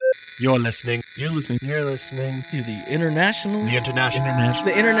You're listening. You're listening to the International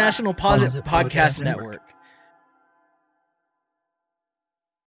Posit Podcast Network.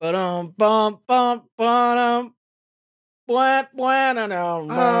 Oh,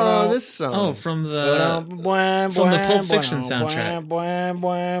 this song. Oh, from the Pulp Fiction soundtrack.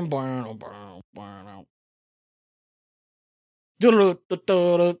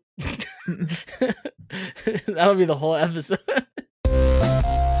 That'll be the whole episode.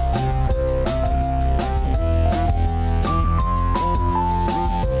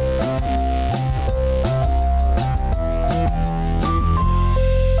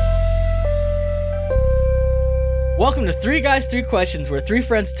 Welcome to Three Guys, Three Questions, where three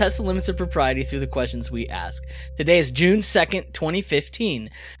friends test the limits of propriety through the questions we ask. Today is June 2nd, 2015.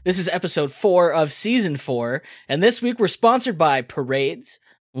 This is episode 4 of season 4, and this week we're sponsored by Parades,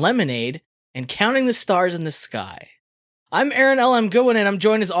 Lemonade, and Counting the Stars in the Sky. I'm Aaron L.M. Goodwin, and I'm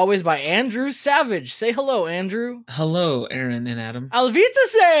joined as always by Andrew Savage. Say hello, Andrew. Hello, Aaron and Adam. Alvita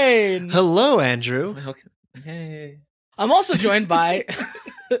Sane! Hello, Andrew. Hey. I'm also joined by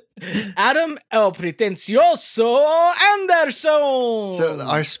Adam El Pretencioso Anderson. So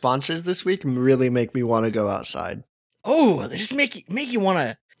our sponsors this week really make me want to go outside. Oh, they just make you want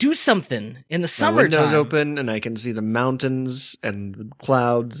to do something in the summertime. My window's open and I can see the mountains and the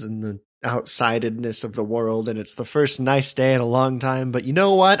clouds and the outsidedness of the world, and it's the first nice day in a long time. But you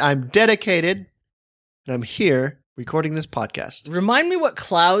know what? I'm dedicated, and I'm here recording this podcast. Remind me what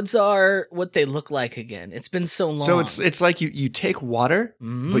clouds are, what they look like again. It's been so long. So it's like you take water,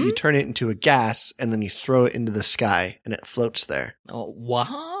 but you turn it into a gas, and then you throw it into the sky, and it floats there. Oh,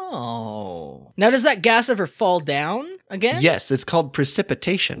 wow. Now, does that gas ever fall down again? Yes, it's called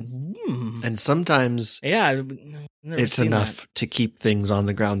precipitation. And sometimes it's enough to keep things on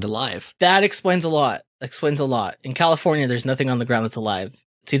the ground alive. That explains a lot. In California, there's nothing on the ground that's alive.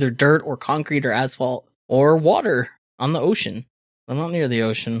 It's either dirt or concrete or asphalt. Or water on the ocean. I'm not near the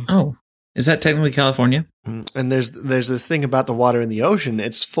ocean. Oh, is that technically California? And there's this thing about the water in the ocean.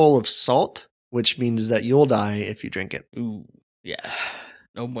 It's full of salt, which means that you'll die if you drink it. Ooh, yeah.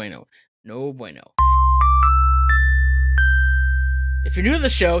 No bueno. No bueno. If you're new to the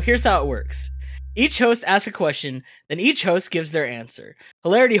show, here's how it works. Each host asks a question, then each host gives their answer.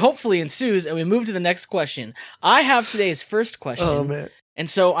 Hilarity hopefully ensues, and we move to the next question. I have today's first question. Oh, man. And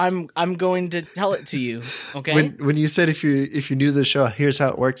so I'm going to tell it to you, okay? When you said if you're new to the show, here's how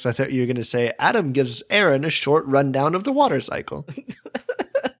it works, I thought you were going to say Adam gives Aaron a short rundown of the water cycle.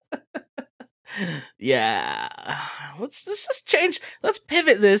 Yeah. Let's just change. Let's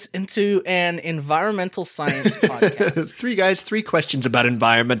pivot this into an environmental science podcast. Three guys, three questions about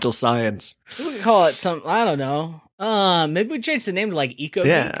environmental science. We could call it I don't know. Maybe we change the name to like Eco.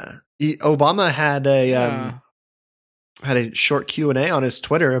 Yeah. Obama had a short Q&A on his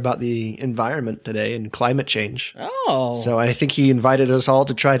Twitter about the environment today and climate change. Oh. So I think he invited us all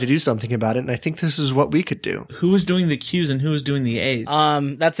to try to do something about it, and I think this is what we could do. Who was doing the Q's and who was doing the A's?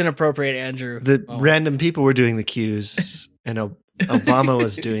 That's inappropriate, Andrew. Random people were doing the Q's, and Obama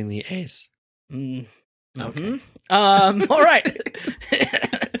was doing the A's. Mm-hmm. Okay. All right.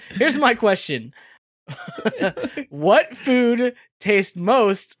 Here's my question. What food tastes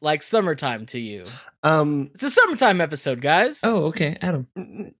most like summertime to you? It's a summertime episode, guys. Oh, okay, Adam.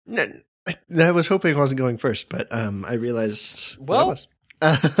 I was hoping I wasn't going first, but I realized what I was.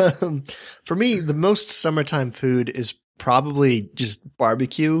 For me, the most summertime food is probably just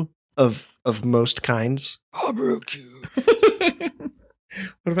barbecue of most kinds. Barbecue.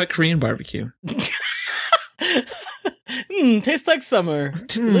 What about Korean barbecue? Tastes like summer.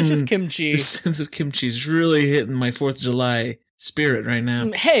 Delicious kimchi. This kimchi is really hitting my 4th of July spirit right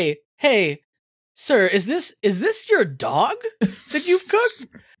now. Hey, sir, is this your dog that you've cooked?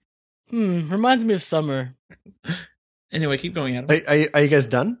 Reminds me of summer. Anyway, keep going, Adam. Are you guys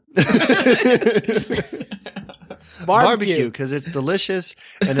done? Barbecue, because it's delicious,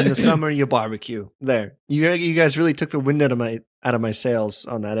 and in the summer you barbecue. There, you guys really took the wind out of my sails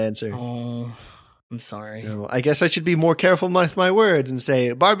on that answer. Oh. I'm sorry. So I guess I should be more careful with my words and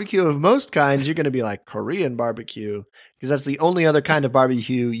say barbecue of most kinds. You're going to be like Korean barbecue, because that's the only other kind of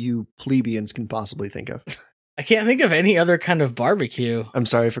barbecue you plebeians can possibly think of. I can't think of any other kind of barbecue. I'm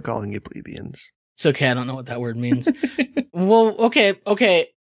sorry for calling you plebeians. It's okay. I don't know what that word means. Well, okay.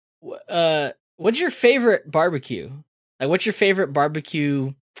 What's your favorite barbecue? Like, what's your favorite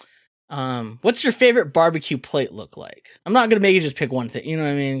barbecue? What's your favorite barbecue plate look like? I'm not going to make you just pick one thing. You know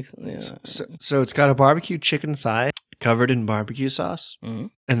what I mean? Yeah. So it's got a barbecue chicken thigh covered in barbecue sauce,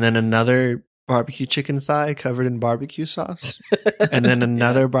 and then another barbecue chicken thigh covered in barbecue sauce, and then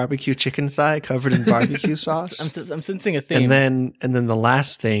another barbecue chicken thigh covered in barbecue sauce. I'm sensing a theme. And then the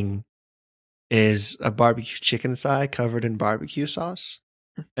last thing is a barbecue chicken thigh covered in barbecue sauce,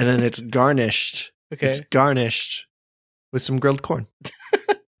 and then it's garnished. Okay. It's garnished with some grilled corn.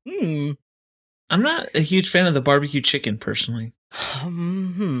 I'm not a huge fan of the barbecue chicken personally.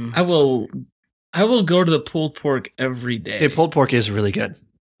 I will go to the pulled pork every day. The pulled pork is really good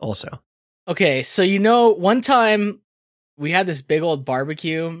also. Okay, so one time we had this big old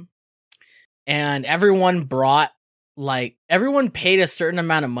barbecue and everyone paid a certain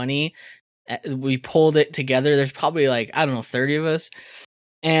amount of money. We pulled it together. There's probably 30 of us.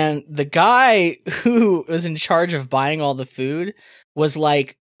 And the guy who was in charge of buying all the food was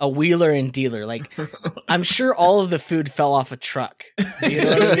like a wheeler and dealer. Like, I'm sure all of the food fell off a truck. You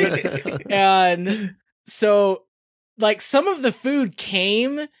know what I mean? And so, some of the food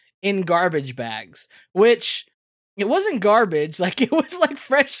came in garbage bags, which it wasn't garbage. It was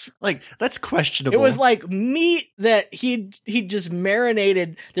fresh. That's questionable. It was meat that he just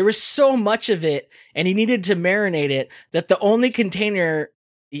marinated. There was so much of it, and he needed to marinate it that the only container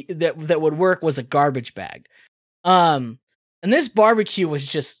that would work was a garbage bag. And this barbecue was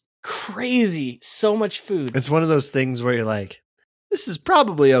just crazy. So much food. It's one of those things where you're like, this is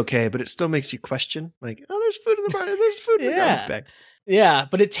probably okay, but it still makes you question. There's food in the bar. There's food in the garbage bag. Yeah,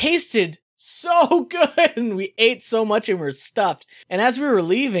 but it tasted so good, and we ate so much and we're stuffed. And as we were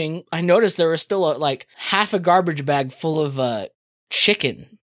leaving, I noticed there was still half a garbage bag full of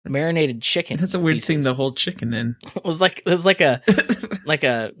chicken, marinated chicken. That's a weird thing to hold chicken in. It was like a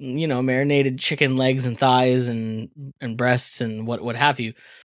marinated chicken legs and thighs and breasts and what have you.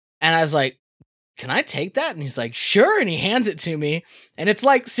 And I was like, can I take that? And he's like, sure. And he hands it to me, and it's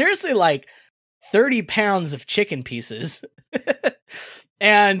seriously 30 pounds of chicken pieces.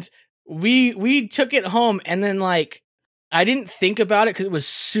 And we took it home, and then I didn't think about it because it was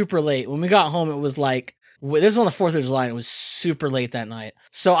super late. When we got home, it was this is on the 4th of July, and it was super late that night.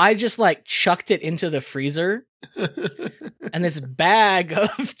 So I just chucked it into the freezer, and this bag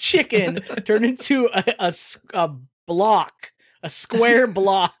of chicken turned into a square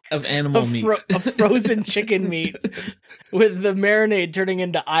block of animal meat, of frozen chicken meat, with the marinade turning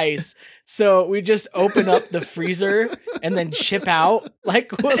into ice. So we just open up the freezer and then chip out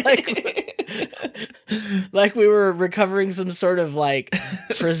like we were recovering some sort of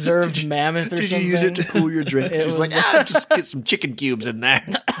preserved mammoth or something. Did you use it to cool your drinks? It was just get some chicken cubes in there.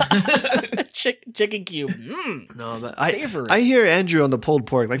 Chicken cube. No, but I hear Andrew on the pulled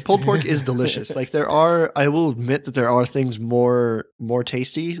pork. Pulled pork is delicious. I will admit that there are things more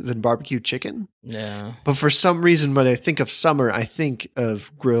tasty than barbecue chicken. Yeah. But for some reason, when I think of summer, I think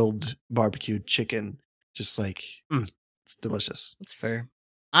of grilled barbecued chicken. Just it's delicious. That's fair.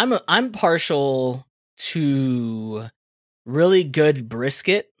 I'm partial to really good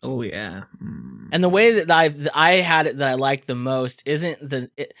brisket. Oh yeah. And the way that I had it that I liked the most isn't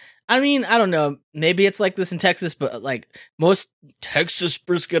I don't know, maybe it's like this in Texas, but most Texas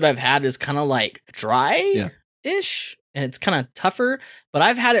brisket I've had is kind of dry-ish, and it's kind of tougher, but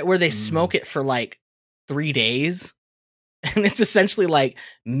I've had it where they smoke it for 3 days, and it's essentially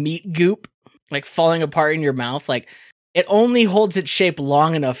meat goop, falling apart in your mouth. It only holds its shape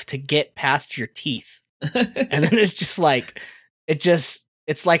long enough to get past your teeth. And then it's just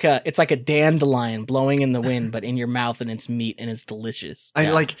it's like a dandelion blowing in the wind, but in your mouth, and it's meat, and it's delicious.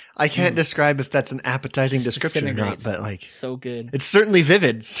 I can't describe if that's an appetizing description or not, but so good. It's certainly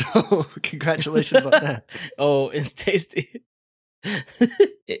vivid. So congratulations on that. Oh, it's tasty.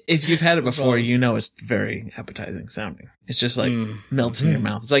 If you've had it before, you know it's very appetizing sounding. It's just melts in your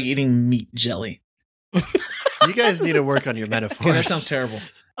mouth. It's like eating meat jelly. You guys need to work on your metaphors. Okay, that sounds terrible.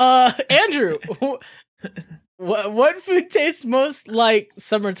 Andrew, what food tastes most like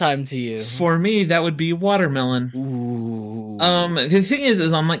summertime to you? For me, that would be watermelon. Ooh. The thing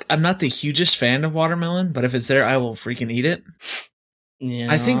is I'm not the hugest fan of watermelon, but if it's there, I will freaking eat it.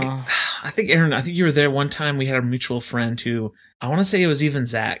 Yeah. I think Aaron, you were there one time. We had a mutual friend who, I want to say it was even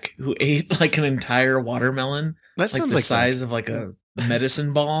Zach, who ate an entire watermelon. That sounds the size of a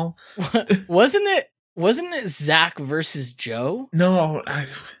medicine ball. Wasn't it Zach versus Joe? No,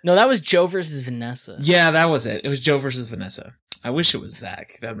 that was Joe versus Vanessa. Yeah, that was it. It was Joe versus Vanessa. I wish it was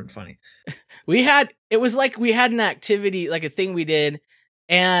Zach. That'd been funny. We had an activity, a thing we did,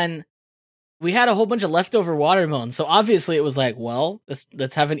 and we had a whole bunch of leftover watermelon. So obviously it was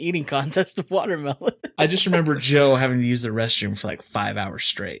let's have an eating contest of watermelon. I just remember Joe having to use the restroom for 5 hours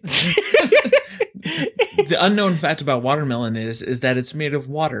straight. The unknown fact about watermelon is that it's made of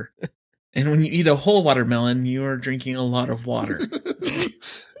water. And when you eat a whole watermelon, you are drinking a lot of water.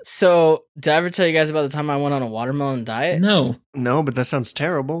 So, did I ever tell you guys about the time I went on a watermelon diet? No. No, but that sounds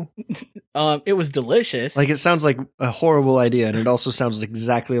terrible. It was delicious. Like, it sounds like a horrible idea, and it also sounds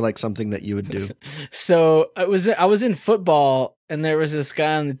exactly like something that you would do. So I was in football, and there was this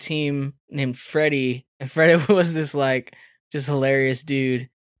guy on the team named Freddie, and Freddie was this like just hilarious dude,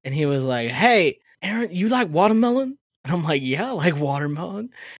 and he was like, "Hey, Aaron, you like watermelon?" And I'm like, "Yeah, I like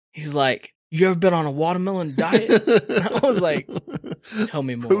watermelon." He's like, "You ever been on a watermelon diet?" And I was like, "Tell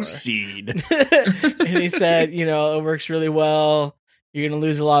me more." Proceed. And he said, "It works really well. You're gonna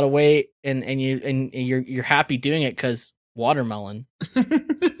lose a lot of weight, and you're happy doing it because watermelon."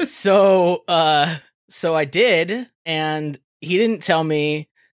 So I did, and he didn't tell me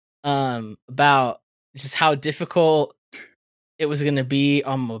about just how difficult it was gonna be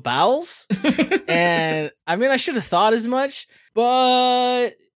on my bowels. And I mean, I should have thought as much,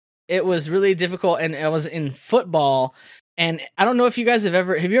 but it was really difficult, and I was in football. And I don't know if you guys have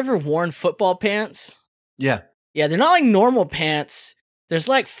you ever worn football pants? Yeah. Yeah, they're not like normal pants. There's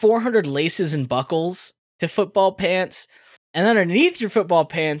like 400 laces and buckles to football pants. And underneath your football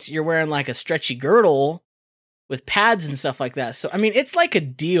pants, you're wearing like a stretchy girdle with pads and stuff like that. So, I mean, it's like a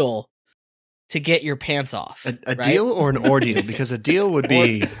deal to get your pants off. A right? deal or an ordeal? Because a deal would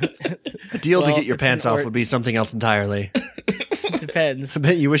be... A deal to get your it's pants an off would be something else entirely. Depends. I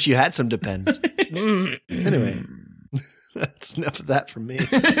bet you wish you had some depends. Anyway, that's enough of that from me.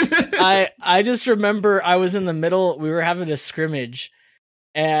 I just remember I was in the middle. We were having a scrimmage,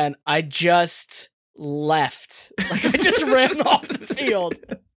 and I just left. Like, I just ran off the field.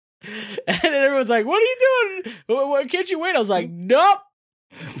 And everyone's like, "What are you doing? Why can't you wait?" I was like, "Nope.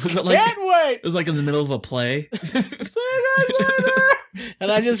 Was it like Can't wait." it was like in the middle of a play?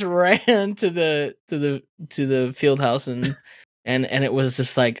 And I just ran to the field house, and it was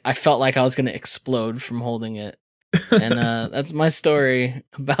just like I felt like I was gonna explode from holding it. And that's my story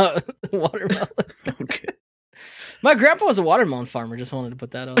about watermelon. Okay. My grandpa was a watermelon farmer. Just wanted to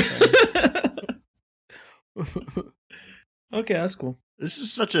put that out there. Okay, that's cool. This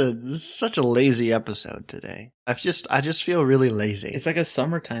is such a lazy episode today. I just feel really lazy. It's like a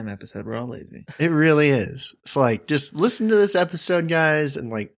summertime episode. We're all lazy. It really is. It's like, just listen to this episode, guys,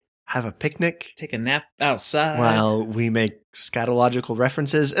 and like have a picnic. Take a nap outside while we make scatological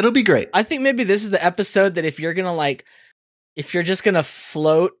references. It'll be great. I think maybe this is the episode that if you're just gonna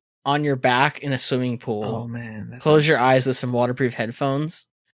float on your back in a swimming pool, oh man, close your eyes with some waterproof headphones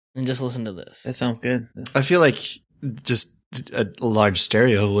and just listen to this. That sounds good. I feel like just a large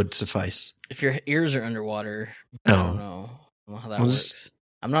stereo would suffice. If your ears are underwater, I don't know how that works.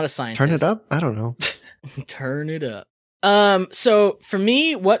 I'm not a scientist. Turn it up? I don't know. Turn it up. So for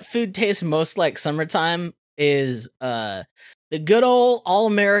me, what food tastes most like summertime is the good old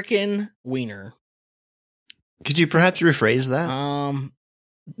all-American wiener. Could you perhaps rephrase that?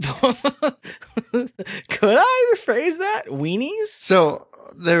 Could I rephrase that? Weenies? So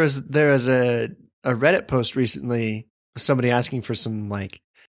there was a Reddit post recently, somebody asking for some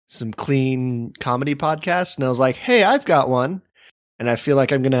clean comedy podcasts, and I was like, "Hey, I've got one," and I feel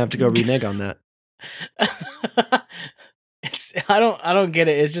like I'm gonna have to go renege on that. I don't get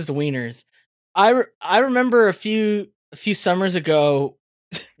it. It's just wieners. I remember a few summers ago,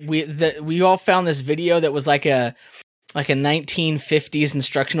 we all found this video that was like a 1950s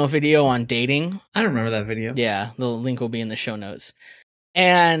instructional video on dating. I don't remember that video. Yeah, the link will be in the show notes.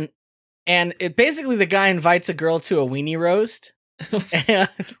 And it basically, the guy invites a girl to a weenie roast.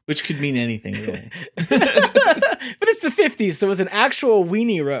 Which could mean anything, really. But it's the 50s, so it's an actual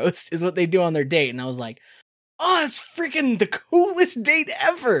weenie roast is what they do on their date. And I was like, oh, it's freaking the coolest date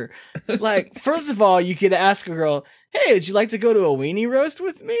ever. Like, first of all, you could ask a girl, hey, would you like to go to a weenie roast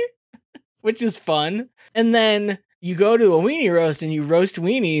with me? Which is fun. And then you go to a weenie roast and you roast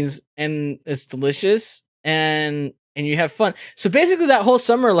weenies, and it's delicious, and you have fun. So basically that whole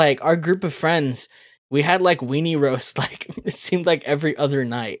summer, like, our group of friends, we had like weenie roast, like, it seemed like every other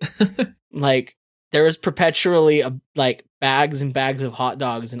night. Like, there was perpetually like bags and bags of hot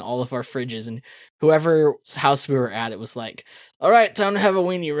dogs in all of our fridges, and whoever's house we were at, it was like, all right, time to have a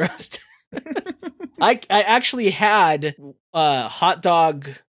weenie roast. I actually had hot dog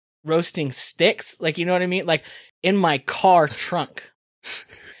roasting sticks, like, you know what I mean? Like, in my car trunk.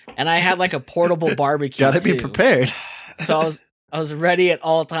 And I had like a portable barbecue. Gotta be prepared. So I was ready at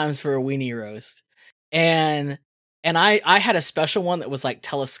all times for a weenie roast. And I had a special one that was like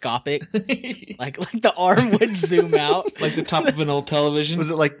telescopic. like the arm would zoom out. Like the top of an old television.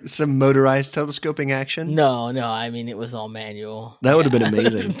 Was it like some motorized telescoping action? No, I mean, it was all manual. That would have been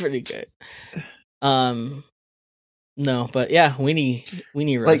amazing. Pretty good. No, but yeah, weenie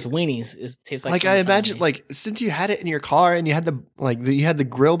roast. Weenies tastes like I imagine, like, since you had it in your car and you had the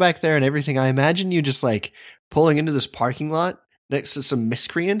grill back there and everything, I imagine you just like pulling into this parking lot next to some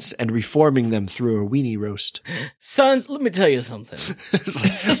miscreants and reforming them through a weenie roast. Sons, let me tell you something.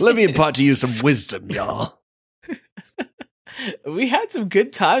 Let me impart to you some wisdom, y'all. We had some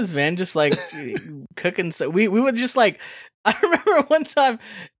good times, man. Just like cooking. So we would just like. I remember one time,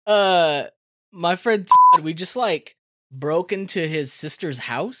 my friend Todd, we just like broke into his sister's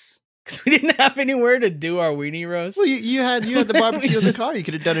house because we didn't have anywhere to do our weenie roast. Well, you had the barbecue in the car. You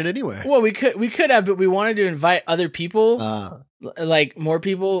could have done it anywhere. Well, we could have, but we wanted to invite other people, like more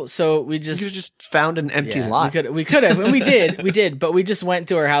people. So we just you could have just found an empty lot. We could have, and we did. But we just went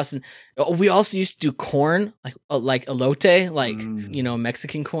to our house, and we also used to do corn, like elote, like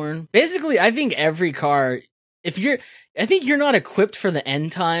Mexican corn. Basically, I think every car, I think you're not equipped for the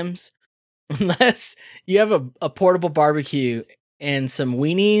end times unless you have a portable barbecue and some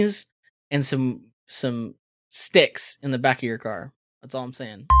weenies and some sticks in the back of your car. That's all I'm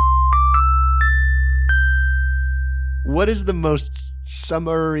saying. What is the most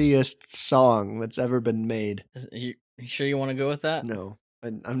summariest song that's ever been made? You sure you want to go with that? No,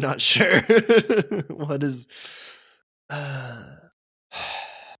 I'm not sure. What is...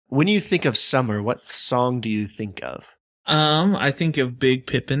 When you think of summer, what song do you think of? I think of Big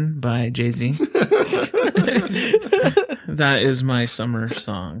Pippin by Jay-Z. That is my summer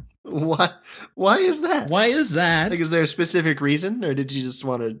song. Why is that? Why is that? Like, is there a specific reason, or did you just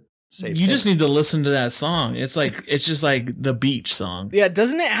want to say you just need to listen to that song? It's just like the beach song. Yeah,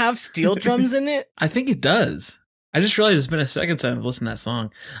 doesn't it have steel drums in it? I think it does. I just realized it's been a second time I've listened to that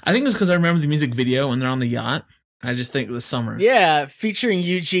song. I think it's because I remember the music video when they're on the yacht. I just think of the summer. Yeah, featuring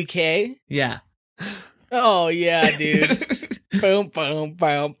UGK. Yeah. Oh yeah, dude. Boom, boom,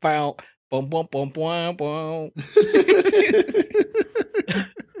 boom, boom, boom, boom, boom, boom, boom.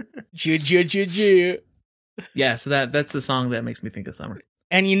 Yeah, so that's the song that makes me think of summer.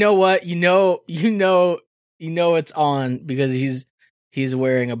 And you know what? You know it's on because he's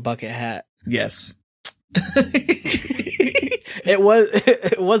wearing a bucket hat. Yes. It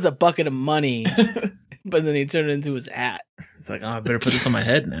was a bucket of money, but then he turned it into his hat. It's like, oh, I better put this on my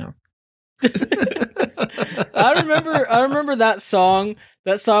head now. I remember that song.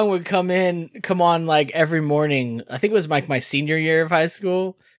 That song would come on like every morning. I think it was like my senior year of high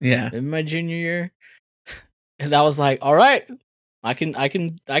school. Yeah. Maybe my junior year. And I was like, all right, I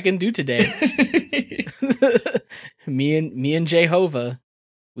can do today. me and Jehovah,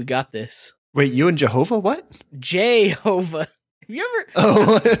 we got this. Wait, you and Jehovah? What? Jehovah. Have you ever?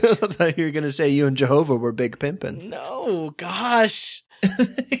 Oh, I thought you were going to say you and Jehovah were big pimpin'. No, gosh.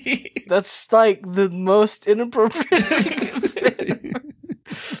 That's like the most inappropriate thing.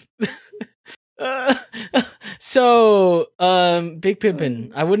 Big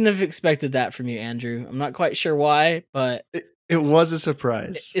Pimpin'. I wouldn't have expected that from you, Andrew. I'm not quite sure why, but it was a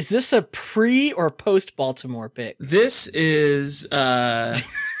surprise. Is this a pre or post Baltimore pick? This is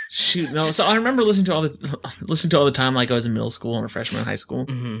shoot, no. So I remember listening to all the time, like I was in middle school and a freshman in high school.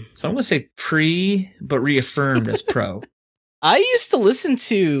 Mm-hmm. So I'm gonna say pre, but reaffirmed as pro. I used to listen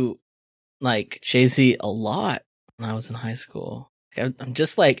to like Jay-Z a lot when I was in high school. I'm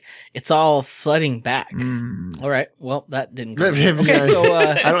just like, it's all flooding back. All right. Well, that didn't go. Okay, so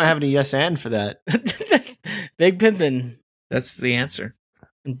I don't have any yes and for that. Big Pimpin'. That's the answer.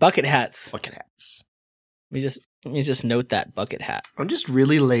 And bucket hats. Bucket hats. Let me just note that bucket hat. I'm just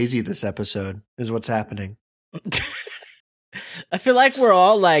really lazy this episode is what's happening. I feel like we're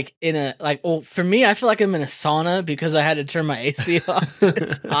all like for me, I feel like I'm in a sauna because I had to turn my AC off.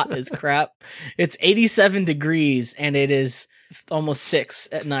 It's hot as crap. It's 87 degrees and it is almost 6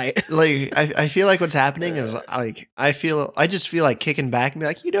 at night. Like, I feel like what's happening is like, I just feel like kicking back and be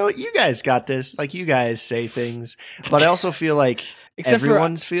like, you guys got this. Like, you guys say things, but I also feel like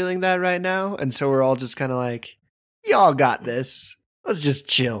everyone's feeling that right now. And so we're all just kind of like, y'all got this. Let's just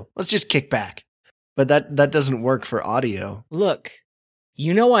chill. Let's just kick back. But that doesn't work for audio. Look,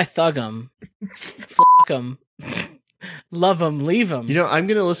 I thug 'em, f*** 'em, love 'em, leave 'em. I'm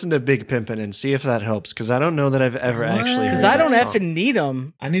going to listen to Big Pimpin' and see if that helps, because I don't know that I've ever actually heard because I don't effing need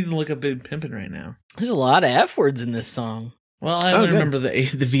 'em. I need to look up Big Pimpin' right now. There's a lot of F words in this song. Well, I only remember the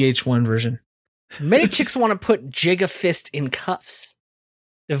VH1 version. Many chicks want to put Jigga Fist in cuffs,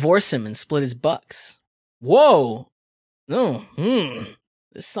 divorce him, and split his bucks. Whoa. No.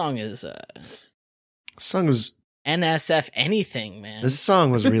 This song is... song was NSF anything, man. This song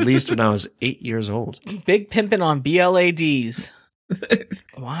was released when I was 8 years old. Big Pimpin' on BLADs.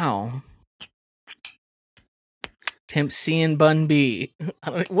 Wow. Pimp C and Bun B.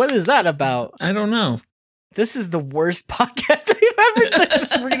 What is that about? I don't know. This is the worst podcast I've ever done.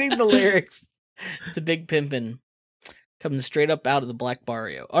 Just reading the lyrics. It's a big pimpin'. Coming straight up out of the black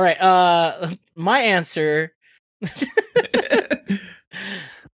barrio. All right, my answer.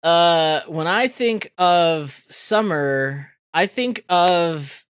 When I think of summer, I think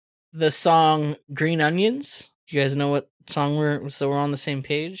of the song Green Onions. Do you guys know what song we're on the same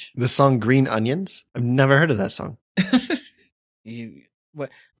page? The song Green Onions? I've never heard of that song.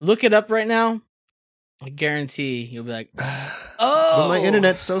 Look it up right now. I guarantee you'll be like, oh. But my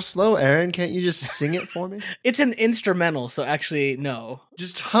internet's so slow, Aaron. Can't you just sing it for me? It's an instrumental, so actually, no.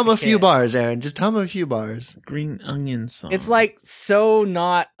 Just hum a few bars, Aaron. Just hum a few bars. Green Onion song. It's like so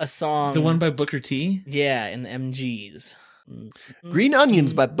not a song. The one by Booker T? Yeah, in the MGs. Green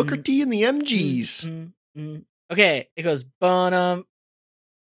Onions by Booker T and the MGs. Okay, it goes bonum,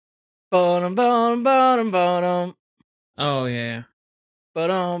 bonum, bonum, bonum, bonum. Oh, yeah.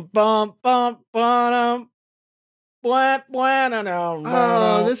 Bum bum bum bum.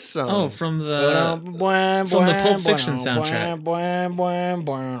 Oh, this song. Oh, from the Pulp Fiction soundtrack.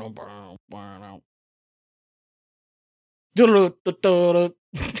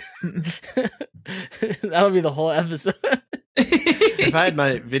 That'll be the whole episode. If I had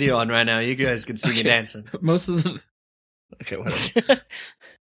my video on right now, you guys could see me dancing. Most of the... Okay, whatever.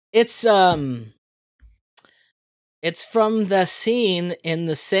 It's from the scene in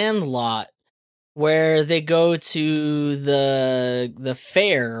The Sandlot where they go to the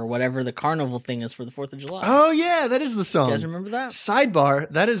fair or whatever the carnival thing is for the 4th of July. Oh, yeah, that is the song. You guys remember that? Sidebar,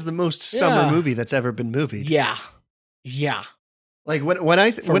 that is the most summer movie that's ever been movied. Yeah. Yeah. Like when I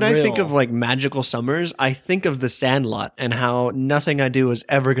think of like magical summers, I think of The Sandlot and how nothing I do is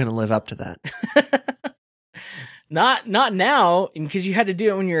ever going to live up to that. Not now, because you had to do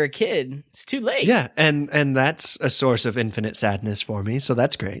it when you were a kid. It's too late. Yeah, and that's a source of infinite sadness for me, so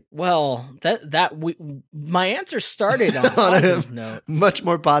that's great. Well, my answer started on a positive note. Much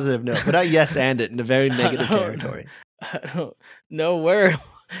more positive note, but I yes-and it in a very negative territory. I don't know why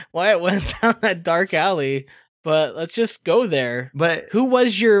it went down that dark alley, but let's just go there. But who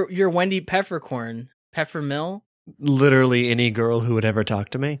was your Wendy Peppercorn? Peppermill? Literally any girl who would ever talk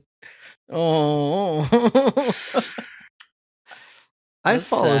to me. Oh, I've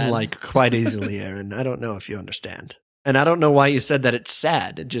fallen like quite easily, Aaron. I don't know if you understand. And I don't know why you said that it's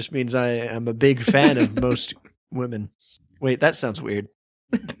sad. It just means I am a big fan of most women. Wait, that sounds weird.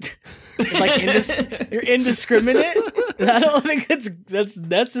 Like you're indiscriminate? I don't think that's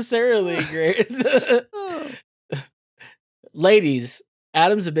necessarily great. Ladies,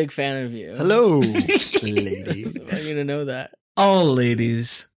 Adam's a big fan of you. Hello, ladies. I want you to know that. All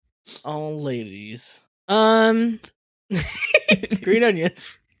ladies. All ladies. Green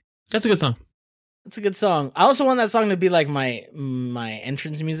Onions. That's a good song. It's a good song. I also want that song to be like my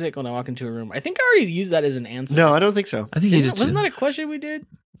entrance music when I walk into a room. I think I already used that as an answer. No, I don't think so. I think you did. Wasn't that a question we did?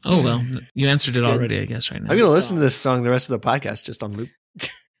 Oh well, you answered it already, I guess. Right now, I'm gonna listen to this song the rest of the podcast just on loop.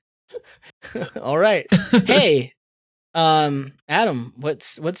 All right. Hey, Adam,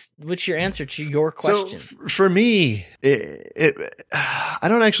 what's your answer to your question? So for me, I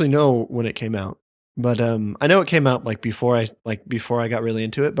don't actually know when it came out, but I know it came out before I got really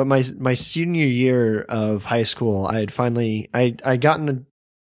into it. But my senior year of high school, I'd gotten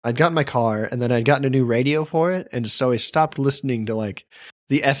my car, and then I'd gotten a new radio for it, and so I stopped listening to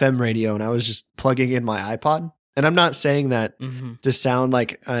the FM radio, and I was just plugging in my iPod. And I'm not saying that to sound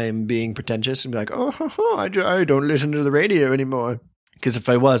like I'm being pretentious and be like, I don't listen to the radio anymore. Because if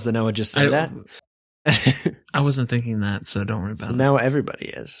I was, then I would just say that. I wasn't thinking that, so don't worry about it. Now everybody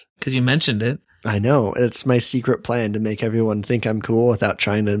is. Because you mentioned it. I know. It's my secret plan to make everyone think I'm cool without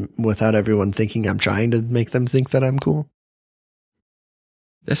everyone thinking I'm trying to make them think that I'm cool.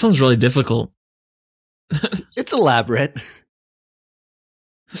 That sounds really difficult. It's elaborate.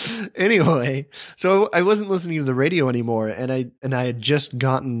 Anyway, so I wasn't listening to the radio anymore, and I had just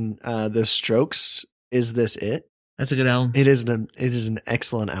gotten The Strokes' "Is This It?" That's a good album. It is an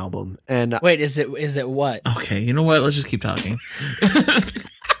excellent album. And wait, is it what? Okay, you know what? Let's just keep talking.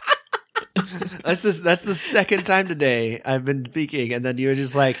 That's the second time today I've been speaking, and then you're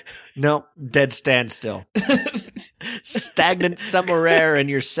just like, nope, dead standstill, stagnant summer air in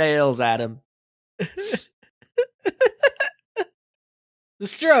your sails, Adam. The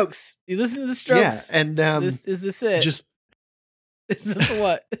Strokes. You listen to the Strokes. Yeah, and is this it? Just is this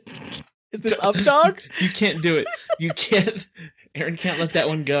what? Is this Upchuck? You can't do it. You can't. Aaron can't let that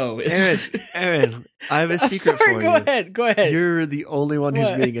one go. Aaron, I have a secret for you. Go ahead. You're the only one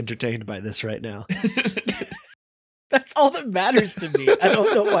who's being entertained by this right now. That's all that matters to me. I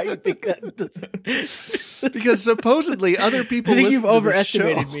don't know why you think that. Because supposedly other people listen you've to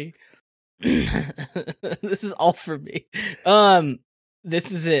overestimated this show. me. This is all for me.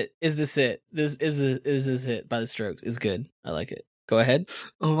 This is it. Is this it? Is this it by the Strokes is good. I like it. Go ahead.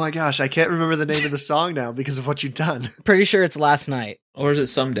 Oh my gosh, I can't remember the name of the song now because of what you've done. Pretty sure it's Last Night. Or is it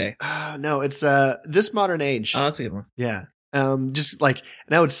Someday? No, it's This Modern Age. Oh, that's a good one. Yeah. Just like,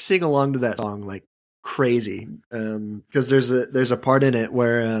 and I would sing along to that song like crazy. Because there's a part in it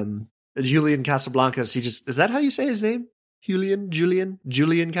where Julian Casablancas, is that how you say his name? Julian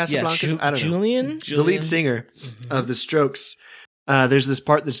Casablancas? I don't know. Julian? The lead singer of the Strokes. There's this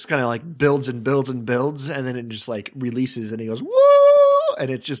part that just kind of like builds and builds and builds, and then it just like releases, and he goes, woo! And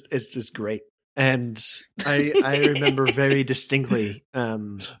it's just great. And I remember very distinctly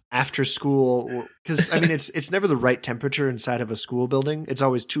after school, because I mean it's never the right temperature inside of a school building. It's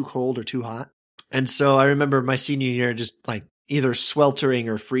always too cold or too hot. And so I remember my senior year just like either sweltering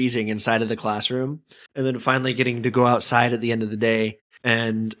or freezing inside of the classroom, and then finally getting to go outside at the end of the day.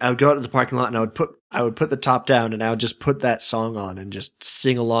 And I would go out to the parking lot, and I would put the top down, and I would just put that song on and just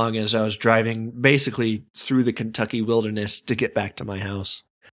sing along as I was driving basically through the Kentucky wilderness to get back to my house.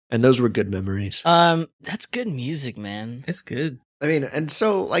 And those were good memories. That's good music, man. It's good. I mean, and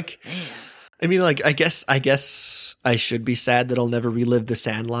so like, I mean, like, I guess I should be sad that I'll never relive the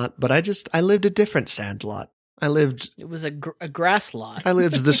Sandlot, but I lived a different Sandlot. It was a grass lot. I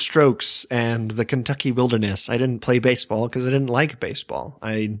lived the Strokes and the Kentucky wilderness. I didn't play baseball because I didn't like baseball.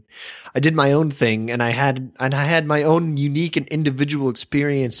 I did my own thing, and I had my own unique and individual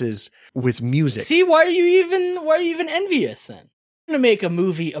experiences with music. See, why are you even envious then? I'm gonna make a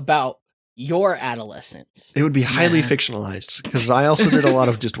movie about your adolescence. It would be highly fictionalized because I also did a lot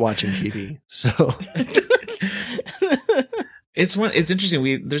of just watching TV. So it's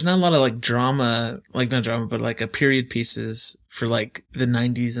interesting. There's not a lot of like drama, like not drama, but like a period pieces for like the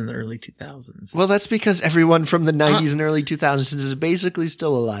 90s and the early 2000s. Well, that's because everyone from the 90s and early 2000s is basically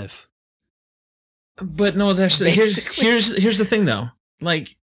still alive. But no, here's the thing though. Like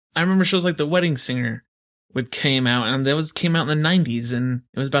I remember shows like The Wedding Singer came out, and came out in the 90s, and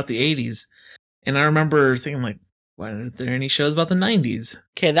it was about the 80s. And I remember thinking like, why aren't there any shows about the 90s?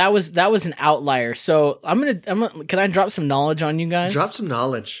 Okay, that was an outlier. So I'm gonna can I drop some knowledge on you guys? Drop some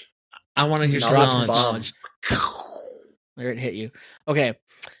knowledge. I want to hear some knowledge. There it hit you. Okay.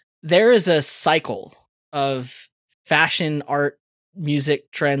 There is a cycle of fashion, art, music,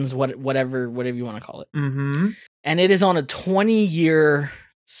 trends, whatever you want to call it. Mm-hmm. And it is on a 20-year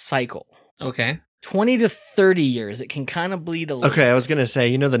cycle. Okay. 20 to 30 years. It can kind of bleed a little. Okay, I was going to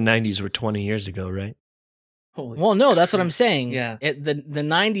say, the 90s were 20 years ago, right? Well, no, that's what I'm saying. Yeah. The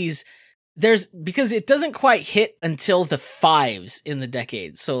 90s, because it doesn't quite hit until the 5s in the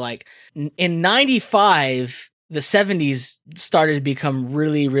decade. So like in 95, the 70s started to become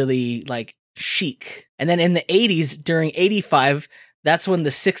really, really like chic. And then in the 80s, during 85, that's when the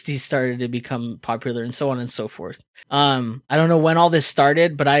 60s started to become popular, and so on and so forth. I don't know when all this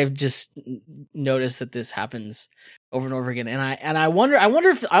started, but I've just noticed that this happens over and over again. And I wonder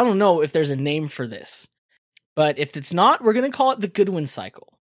if, I don't know if there's a name for this, but if it's not, we're going to call it the Goodwin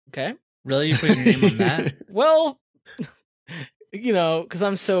cycle. Okay. Really? You put your name on that? Well, because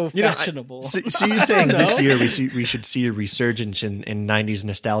I'm so fashionable. So you're saying this year we should see a resurgence in 90s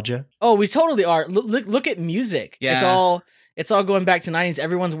nostalgia? Oh, we totally are. Look at music. Yeah. It's all going back to 90s.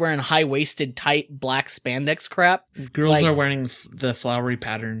 Everyone's wearing high-waisted, tight, black spandex crap. Girls are wearing the flowery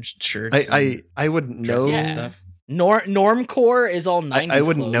pattern shirts. I wouldn't know. Stuff. Normcore is all 90s I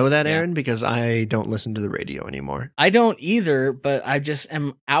wouldn't clothes. know that, Aaron, because I don't listen to the radio anymore. I don't either, but I just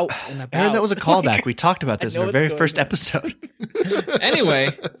am out and about. Aaron, that was a callback. We talked about this in our very first episode. Anyway,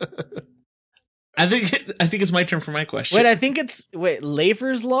 I think it's my turn for my question. Wait, I think it's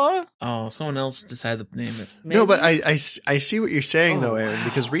Laver's Law? Oh, someone else decided to name it. Maybe? No, but I see what you're saying though, Aaron,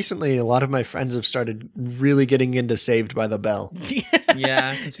 because recently a lot of my friends have started really getting into Saved by the Bell.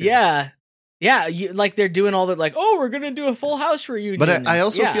 Yeah. Yeah, they're doing all that, like, oh, we're going to do a Full House reunion. But I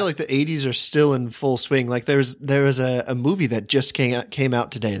also feel like the 80s are still in full swing. Like there was a movie that just came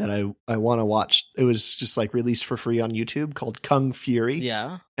out today that I want to watch. It was just like released for free on YouTube called Kung Fury.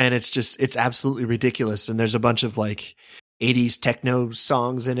 Yeah. And it's absolutely ridiculous. And there's a bunch of like 80s techno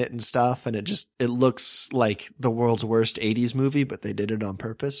songs in it and stuff. And it looks like the world's worst 80s movie, but they did it on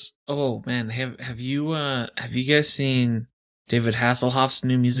purpose. Oh man. Have you guys seen David Hasselhoff's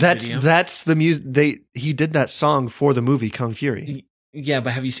new music video? That's the music. He did that song for the movie Kung Fury. Yeah,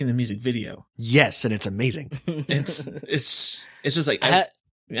 but have you seen the music video? Yes, and it's amazing. It's just like I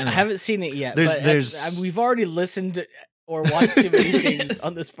haven't seen it yet. We've already listened to or watched too many things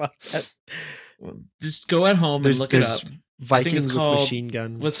on this podcast. Just go at home and look it up. Vikings with machine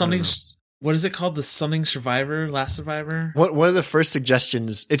guns. With something what is it called? The something Survivor, Last Survivor? One of the first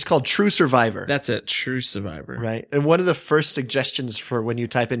suggestions, it's called True Survivor. That's it, True Survivor. Right. And one of the first suggestions for when you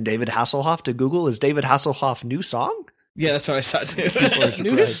type in David Hasselhoff to Google is David Hasselhoff new song? Yeah, that's what I saw too.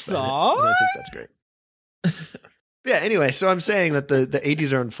 New song? And I think that's great. Yeah, anyway, so I'm saying that the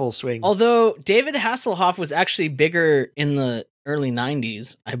 80s are in full swing. Although David Hasselhoff was actually bigger in the early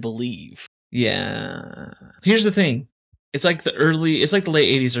 90s, I believe. Yeah. Here's the thing. It's like the late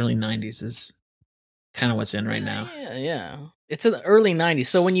 80s, early 90s is kind of what's in right now. Yeah. It's in the early 90s.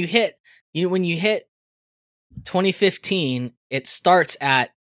 So when you hit 2015, it starts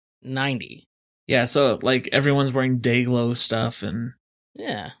at 90. Yeah, so like everyone's wearing Dayglow stuff and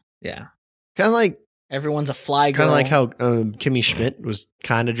yeah. Kind of like everyone's a fly girl. Kind of like how Kimmy Schmidt was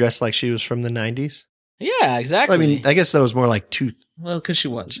kind of dressed like she was from the 90s. Yeah, exactly. I mean, I guess that was more like well, because she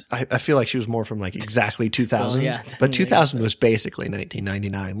was. I feel like she was more from like exactly 2000. Well, yeah, but 2000 was basically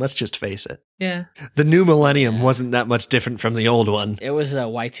 1999. Let's just face it. Yeah. The new millennium wasn't that much different from the old one. It was a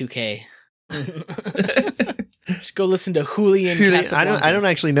Y2K. Just go listen to Julian. I don't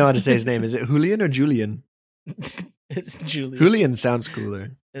actually know how to say his name. Is it Julian or Julian? It's Julian. Julian sounds cooler,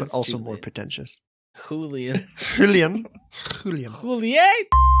 but It's also Julian. more pretentious. Julian. Julian.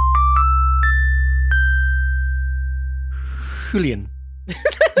 Julian.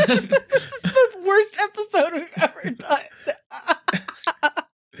 This is the worst episode we've ever done.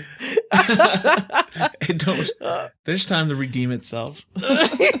 There's time to redeem itself.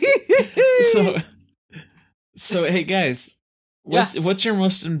 So hey guys, what's your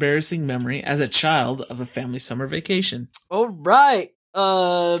most embarrassing memory as a child of a family summer vacation? All right.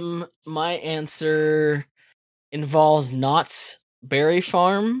 My answer involves Knott's Berry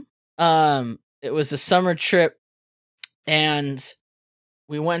Farm. It was a summer trip, and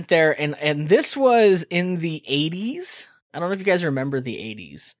we went there, and this was in the 80s. I don't know if you guys remember the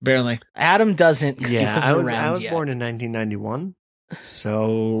 80s. Barely. Adam doesn't. 'Cause he wasn't I was yet. born in 1991.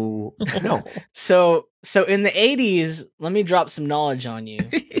 So no. So in the 80s, let me drop some knowledge on you.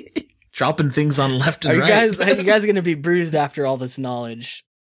 Dropping things on left and Are right. you guys going to be bruised after all this knowledge?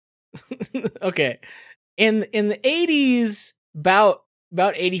 Okay. In the 80s, about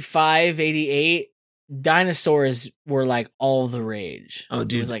 85, 88, dinosaurs were like all the rage. Oh,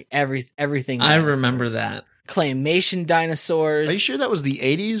 dude. It was like everything. I dinosaurs. remember that. Claymation dinosaurs. Are you sure that was the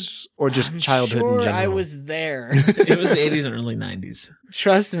 80s or just I'm childhood sure in general? I was there. It was the 80s and early 90s.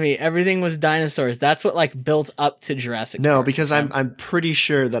 Trust me, everything was dinosaurs. That's what like built up to Jurassic No, Park. because I'm pretty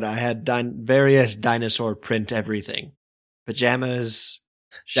sure that I had various dinosaur print everything. Pajamas.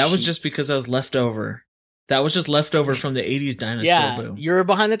 That was just because I was left over. That was just left over from the 80s dinosaur boom. You were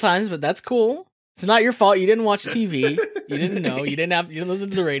behind the times, but that's cool. It's not your fault. You didn't watch TV. You didn't know. You didn't listen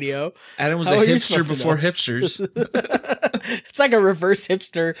to the radio. Adam was How a are you hipster supposed to before know? hipsters. It's like a reverse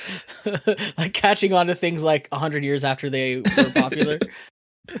hipster, like catching on to things like 100 years after they were popular.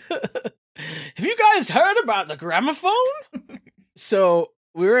 Have you guys heard about the gramophone? So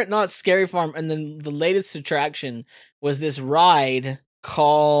we were at Knott's Scary Farm, and then the latest attraction was this ride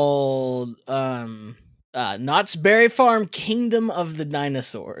called Knott's Berry Farm Kingdom of the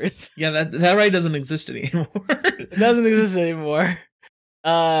Dinosaurs. Yeah, that ride doesn't exist anymore. It doesn't exist anymore.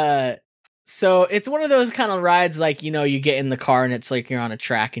 So it's one of those kind of rides, like, you know, you get in the car and it's like you're on a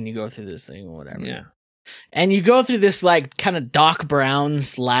track and you go through this thing or whatever. Yeah. And you go through this like kind of Doc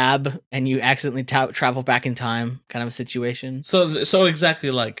Brown's lab and you accidentally travel back in time kind of a situation. So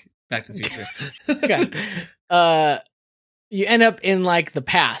exactly like Back to the Future. Okay. You end up in like the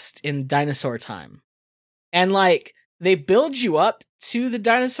past in dinosaur time. And like they build you up to the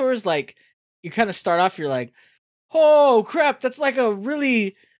dinosaurs. Like you kind of start off, you're like, oh crap, that's like a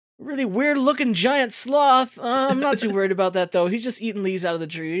really, really weird looking giant sloth. I'm not too worried about that though. He's just eating leaves out of the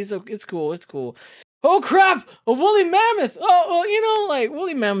trees. It's cool. It's cool. Oh crap, a woolly mammoth. Oh, well, you know, like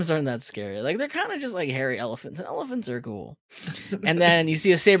woolly mammoths aren't that scary. Like they're kind of just like hairy elephants, and elephants are cool. And then you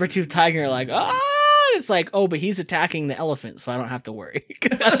see a saber-toothed tiger, like, it's like, oh, but he's attacking the elephant, so I don't have to worry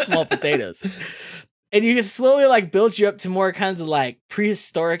because that's small potatoes. And you can slowly like build you up to more kinds of like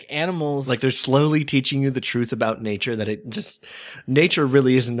prehistoric animals. Like they're slowly teaching you the truth about nature, that nature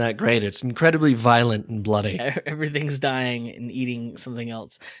really isn't that great. It's incredibly violent and bloody. Everything's dying and eating something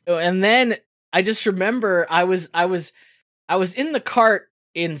else. And then I just remember I was in the cart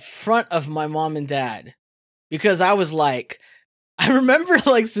in front of my mom and dad because I was like, I remember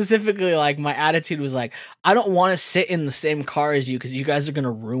like specifically like my attitude was like, I don't want to sit in the same car as you because you guys are going to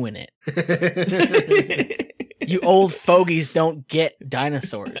ruin it. You old fogies don't get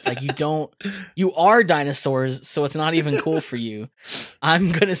dinosaurs. Like you are dinosaurs, so it's not even cool for you.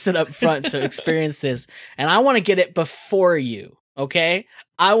 I'm going to sit up front to experience this and I want to get it before you. Okay?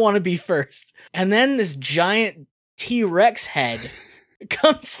 I want to be first. And then this giant T-Rex head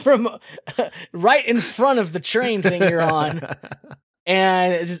comes from right in front of the train thing you're on.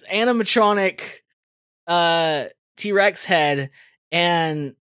 And it's this animatronic T-Rex head,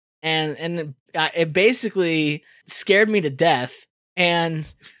 and it basically scared me to death.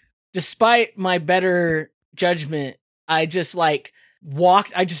 And despite my better judgment, I just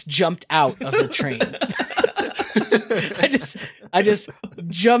jumped out of the train. I just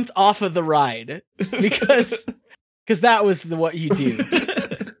jumped off of the ride because that was what you do.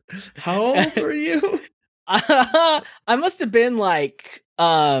 How old were you? I must have been like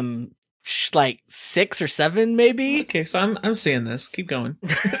 6 or 7 maybe. Okay, so I'm seeing this. Keep going.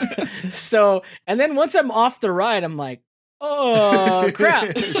 So, and then once I'm off the ride, I'm like, oh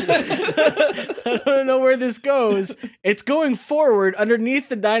crap. I don't know where this goes. It's going forward underneath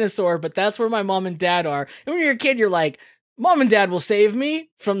the dinosaur, but that's where my mom and dad are. And when you're a kid, you're like, Mom and Dad will save me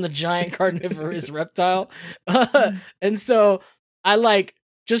from the giant carnivorous reptile. And so I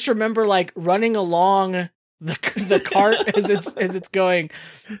just remember running along the cart as it's going,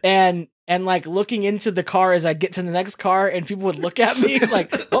 and looking into the car as I'd get to the next car, and people would look at me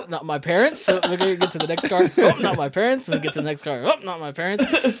like, oh, not my parents. So we're gonna get to the next car. Oh, not my parents. And then get to the next car. Oh, not my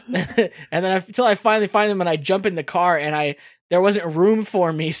parents. And then until I finally find them, and I jump in the car, and there wasn't room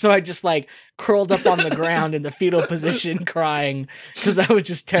for me, so I just curled up on the ground in the fetal position, crying because I was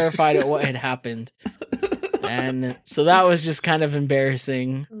just terrified at what had happened. And so that was just kind of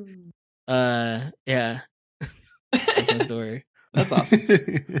embarrassing. Yeah. That's my story. That's awesome.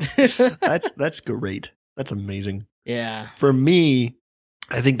 That's great. That's amazing. Yeah. For me,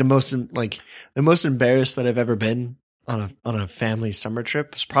 I think the most embarrassed that I've ever been on a family summer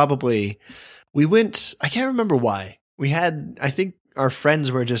trip was probably, we went, I can't remember why. I think our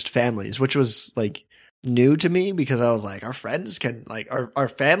friends were just families, which was new to me because I was like, our friends can our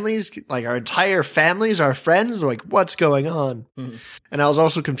families, our entire families are friends. What's going on? Mm-hmm. And I was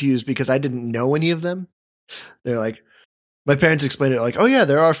also confused because I didn't know any of them. They're like, my parents explained it oh yeah,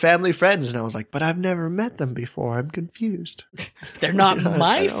 they're our family friends. And I was like, but I've never met them before. I'm confused. They're not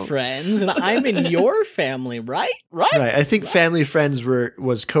my friends, and I'm in your family, right? Right. I think family friends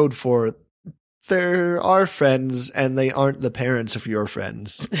was code for they're our friends and they aren't the parents of your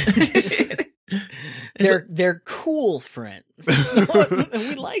friends. They're cool friends. So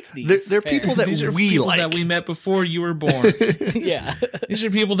we like these. They're people that these are we people like. that we met before you were born. Yeah. These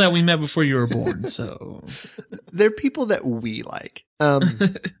are people that we met before you were born. So they're people that we like.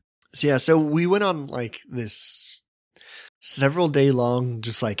 So we went on this several day long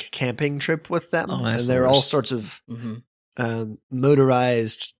just camping trip with them, and there are all sorts of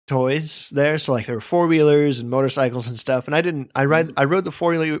motorized toys there. So there were 4-wheelers and motorcycles and stuff. And I rode the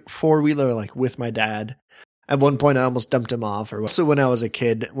 4-wheeler with my dad. At one point I almost dumped him off. So when I was a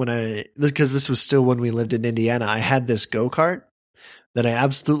kid, because this was still when we lived in Indiana, I had this go-kart that I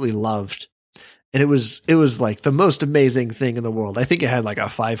absolutely loved. And it was the most amazing thing in the world. I think it had a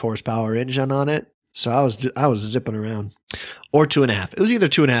 5 horsepower engine on it. So I was zipping around, or 2.5. It was either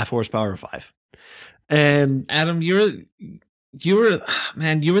 2.5 horsepower or 5. And Adam, you were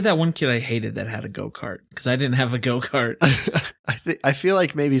that one kid I hated that had a go-kart because I didn't have a go-kart. I feel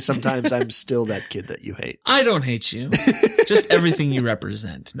like maybe sometimes I'm still that kid that you hate. I don't hate you. Just everything you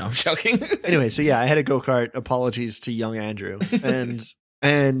represent. No, I'm joking. Anyway, so yeah, I had a go-kart. Apologies to young Andrew.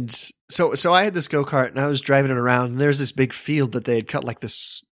 And so I had this go-kart and I was driving it around, and there's this big field that they had cut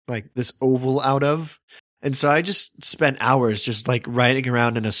this oval out of. And so I just spent hours just riding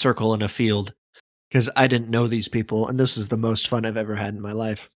around in a circle in a field, because I didn't know these people, and this is the most fun I've ever had in my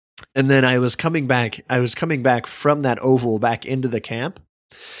life. And then I was coming back from that oval back into the camp,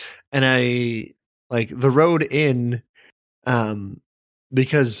 and the road in,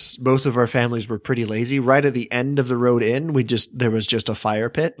 because both of our families were pretty lazy, right at the end of the road in, there was just a fire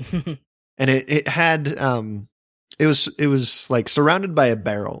pit. And it had, it was surrounded by a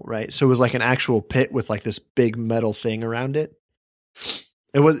barrel, right? So it was an actual pit with this big metal thing around it.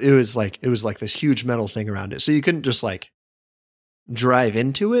 It was this huge metal thing around it. So you couldn't just drive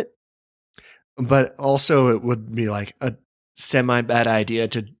into it, but also it would be a semi bad idea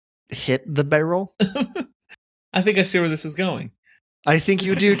to hit the barrel. I think I see where this is going. I think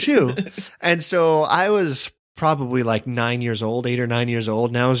you do too. And so I was probably 9 years old, 8 or 9 years old.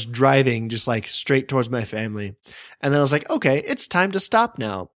 And I was driving just straight towards my family. And then I was like, okay, it's time to stop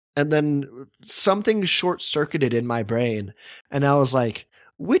now. And then something short circuited in my brain. And I was like,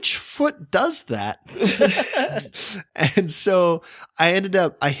 which foot does that? And so I hit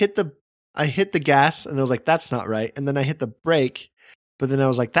the gas, and I was like, that's not right. And then I hit the brake, But then I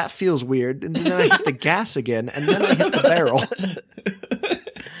was like, that feels weird. And then I hit the gas again, and then I hit the barrel.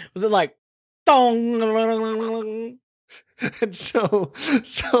 Was it like, dong? And so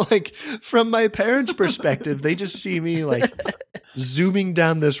like from my parents' perspective, they just see me like zooming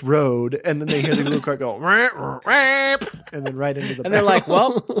down this road, and then they hear the little car go, and then right into the. And they're like,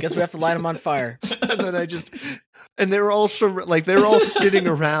 "Well, guess we have to light them on fire." And then and they were all they were all sitting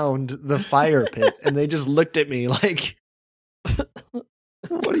around the fire pit, and they just looked at me like,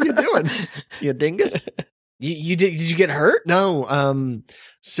 "What are you doing, you dingus?" You did you get hurt? No.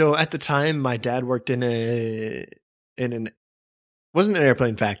 So at the time, my dad worked wasn't an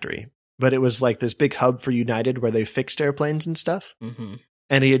airplane factory, but it was like this big hub for United where they fixed airplanes and stuff. Mm-hmm.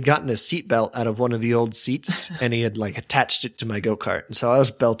 And he had gotten a seatbelt out of one of the old seats, and he had like attached it to my go-kart. And so I was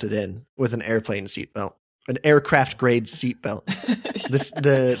belted in with an airplane seatbelt, an aircraft grade seatbelt.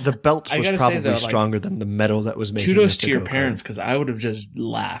 The belt was probably stronger than the metal that was making. Kudos to your parents, because I would have just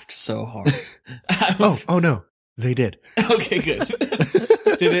laughed so hard. Oh no, they did. Okay, good.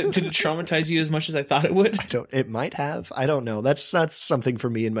 Did it traumatize you as much as I thought it would? It might have. I don't know. That's something for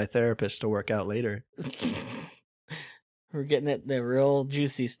me and my therapist to work out later. We're getting at the real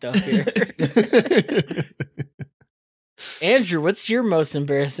juicy stuff here. Andrew, what's your most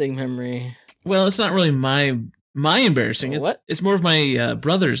embarrassing memory? Well, it's not really my embarrassing. What? It's more of my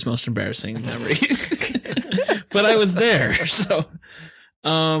brother's most embarrassing memory. But I was there, so.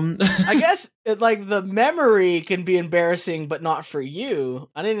 I guess like the memory can be embarrassing, but not for you.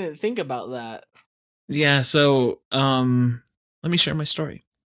 I didn't even think about that. Yeah, so let me share my story.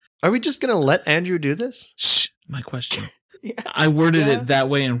 Are we just gonna let Andrew do this? Shh, my question. Yeah. I worded it that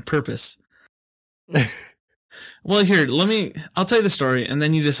way on purpose. Well, here, I'll tell you the story, and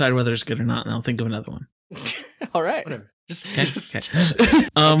then you decide whether it's good or not, and I'll think of another one. All right. Whatever. Just just a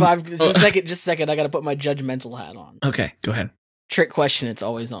second. I gotta put my judgmental hat on. Okay, go ahead. Trick question, it's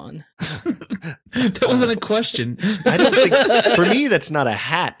always on. That wasn't a question. I don't think, for me, that's not a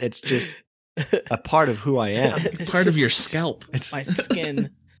hat. It's just a part of who I am. Part of your scalp. It's my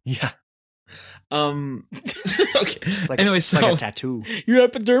skin. Yeah. Okay. It's like, anyway, it's like a tattoo. Your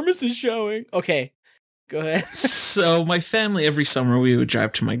epidermis is showing. Okay. Go ahead. So my family, every summer, we would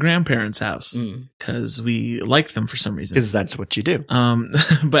drive to my grandparents' house because we liked them for some reason. Because that's what you do.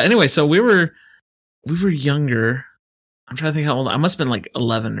 But anyway, so we were younger. I'm trying to think how old. I must have been like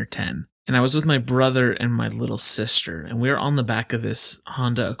 11 or 10. And I was with my brother and my little sister. And we were on the back of this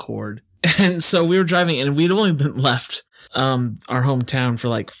Honda Accord. And so we were driving, and we'd only been left our hometown for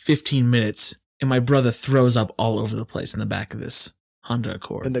like 15 minutes. And my brother throws up all over the place in the back of this Honda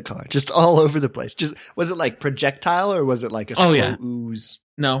Accord. In the car. Just all over the place. Was it like projectile, or was it like a slow ooze?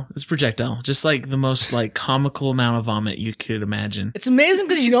 No, it's projectile. Just like the most like comical amount of vomit you could imagine. It's amazing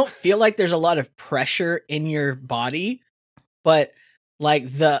because you don't feel like there's a lot of pressure in your body. But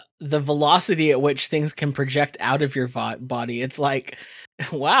like the velocity at which things can project out of your body, it's like,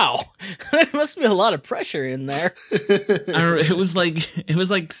 wow, there must be a lot of pressure in there. It was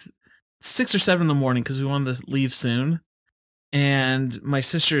like 6 or 7 in the morning because we wanted to leave soon, and my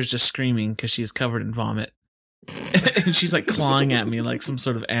sister is just screaming because she's covered in vomit, and she's like clawing at me like some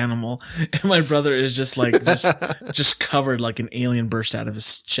sort of animal, and my brother is just covered like an alien burst out of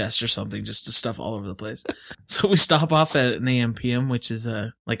his chest or something, just the stuff all over the place. So we stop off at an AM PM, which is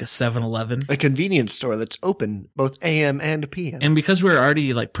like a 7-Eleven, a convenience store that's open both AM and PM. And because we were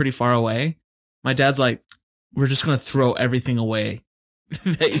already like pretty far away, my dad's like, "We're just gonna throw everything away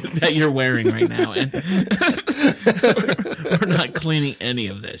that you're wearing right now, and we're not cleaning any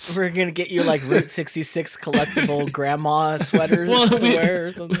of this. We're gonna get you like Route 66 collectible grandma sweaters to wear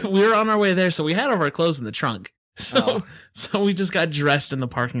or something." We were on our way there, so we had all our clothes in the trunk. So we just got dressed in the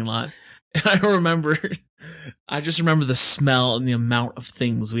parking lot. And I just remember the smell and the amount of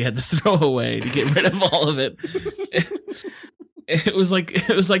things we had to throw away to get rid of all of it. It was like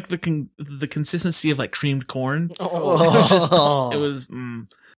the consistency of like creamed corn. Oh. It was. And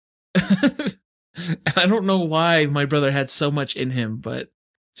I don't know why my brother had so much in him, but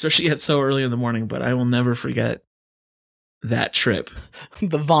especially at so early in the morning. But I will never forget that trip.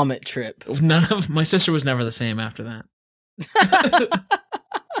 The vomit trip. My sister was never the same after that.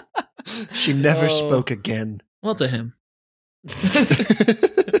 She never spoke again. Well, to him.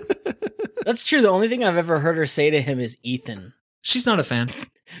 That's true. The only thing I've ever heard her say to him is Ethan. She's not a fan.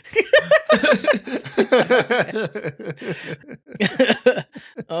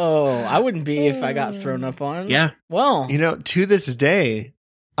 Oh, I wouldn't be if I got thrown up on. Yeah. Well, to this day,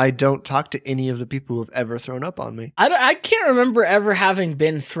 I don't talk to any of the people who have ever thrown up on me. I can't remember ever having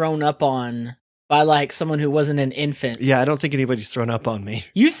been thrown up on by like someone who wasn't an infant. Yeah, I don't think anybody's thrown up on me.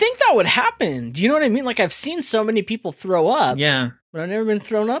 You think that would happen? Do you know what I mean? Like I've seen so many people throw up. Yeah. but I've never been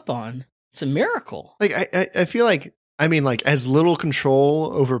thrown up on. It's a miracle. Like I feel like, I mean, like as little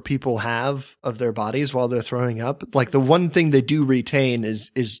control over people have of their bodies while they're throwing up, like the one thing they do retain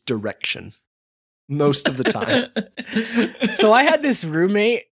is direction most of the time. So I had this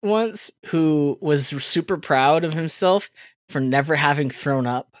roommate once who was super proud of himself for never having thrown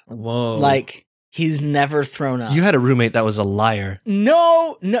up. Whoa. Like, he's never thrown up. You had a roommate that was a liar.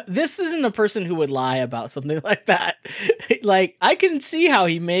 No, this isn't a person who would lie about something like that. Like, I can see how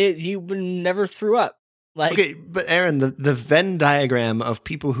he never threw up. Like, okay, but Aaron, the Venn diagram of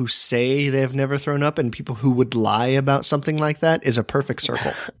people who say they've never thrown up and people who would lie about something like that is a perfect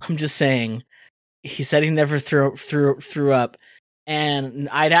circle. I'm just saying, he said he never threw up, and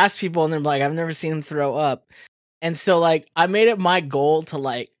I'd ask people, and they're like, "I've never seen him throw up," and so like I made it my goal to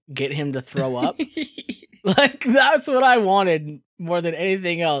like get him to throw up. Like, that's what I wanted more than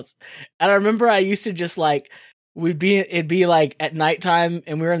anything else. And I remember I used to just like, it'd be like at nighttime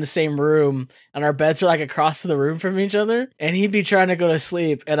and we were in the same room and our beds were like across the room from each other, and he'd be trying to go to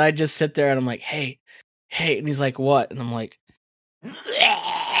sleep and I'd just sit there and I'm like, hey, and he's like, what? And I'm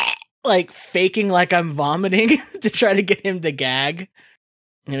like faking like I'm vomiting to try to get him to gag.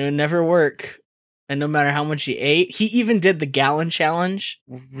 And it would never work. And no matter how much he ate, he even did the gallon challenge.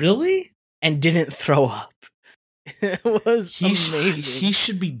 Really? And didn't throw up. It was amazing. He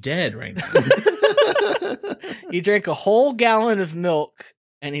should be dead right now. He drank a whole gallon of milk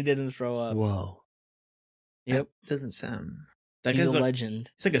and he didn't throw up. Whoa. Yep. That doesn't sound... That He's guy's a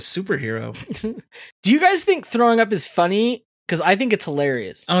legend. He's like a superhero. Do you guys think throwing up is funny? Because I think it's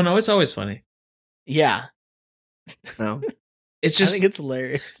hilarious. Oh, no, it's always funny. Yeah. No. It's just... I think it's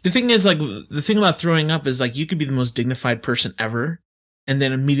hilarious. The thing is, like, the thing about throwing up is, like, you could be the most dignified person ever and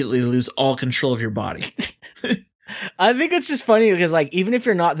then immediately lose all control of your body. I think it's just funny because, like, even if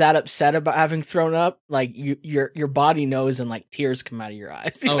you're not that upset about having thrown up, like, your body knows and, like, tears come out of your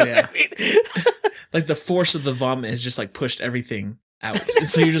eyes. You know yeah. what I mean? Like, the force of the vomit has just, like, pushed everything out. And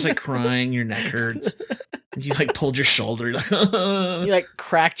so you're just, like, crying, your neck hurts. You, like, pulled your shoulder. You're like, you, like,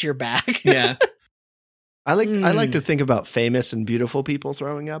 cracked your back. Yeah. I like to think about famous and beautiful people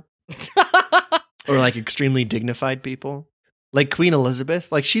throwing up. Or, like, extremely dignified people. Like Queen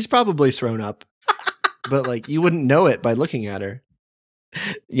Elizabeth. Like, she's probably thrown up. But, like, you wouldn't know it by looking at her.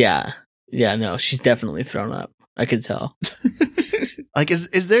 Yeah. Yeah, no, she's definitely thrown up. I could tell. Like,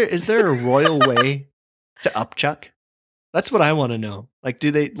 is there a royal way to Upchuck? That's what I want to know. Like,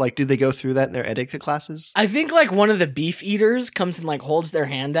 do they go through that in their etiquette classes? I think, like, one of the beef eaters comes and, like, holds their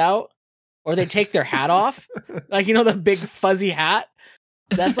hand out. Or they take their hat off. Like, you know, the big fuzzy hat?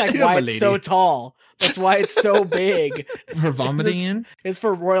 That's, like, why it's so tall. That's why it's so big. For vomiting in? It's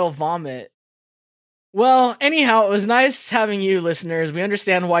for royal vomit. Well, anyhow, it was nice having you, listeners. We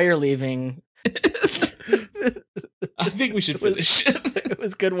understand why you're leaving. I think we should finish. It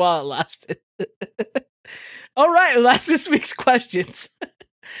was good while it lasted. All right, well, that's this week's questions.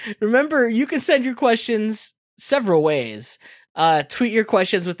 Remember, you can send your questions several ways. Tweet your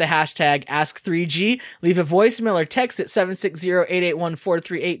questions with the hashtag Ask3G, leave a voicemail or text at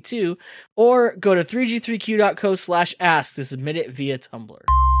 760-881-4382, or go to 3g3q.co/ask to submit it via Tumblr.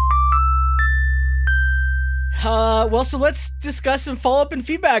 Well, so let's discuss some follow-up and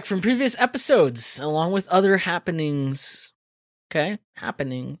feedback from previous episodes, along with other happenings. Okay?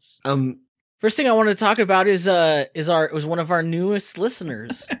 Happenings. First thing I wanted to talk about is one of our newest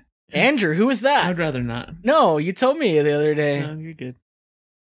listeners. Andrew, who is that? I'd rather not. No, you told me the other day. No, you're good.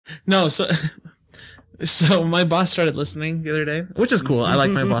 No, so my boss started listening the other day, which is cool. I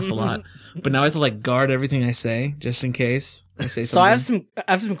like my boss a lot. But now I have to like guard everything I say just in case I say something. So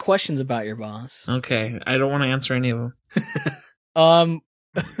I have some questions about your boss. Okay. I don't want to answer any of them.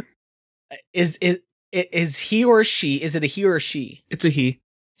 Is he or she? Is it a he or a she? It's a he.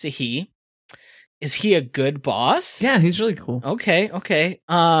 It's a he. Is he a good boss? Yeah, he's really cool. Okay.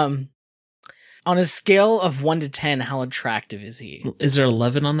 On a scale of 1 to 10, how attractive is he? Is there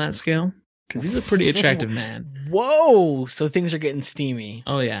 11 on that scale? Because he's a pretty attractive man. Whoa! So things are getting steamy.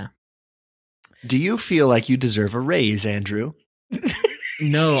 Oh, yeah. Do you feel like you deserve a raise, Andrew?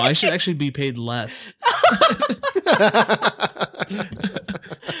 No, I should actually be paid less.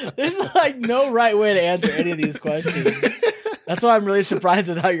 There's like no right way to answer any of these questions. That's why I'm really surprised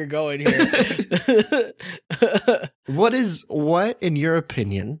with how you're going here. What, in your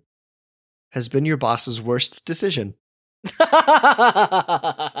opinion, has been your boss's worst decision?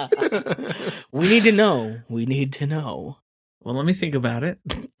 We need to know. We need to know. Well, let me think about it.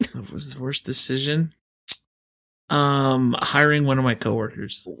 What was his worst decision? Hiring one of my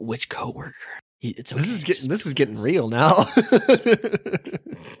coworkers. Which coworker? It's okay. This is getting real now.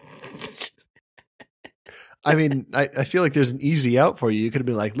 I mean, I feel like there's an easy out for you. You could have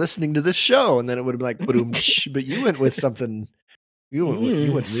been like listening to this show, and then it would have been like, boom, but you went with something. You went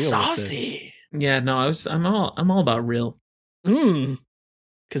real saucy. With this. Yeah, no, I'm all about real.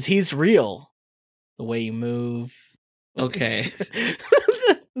 Because he's real. The way you move. Okay.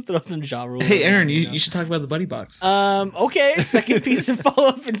 Throw some jaw rules. Hey, Aaron, you should talk about the Buddy Box. Okay, second piece of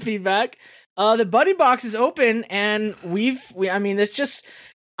follow-up and feedback. The Buddy Box is open, and I mean, it's just,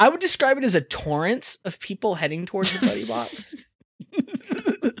 I would describe it as a torrent of people heading towards the Buddy Box.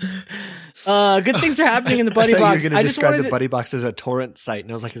 Good things are happening in the Buddy Box. You were going to describe the Buddy Box as a torrent site,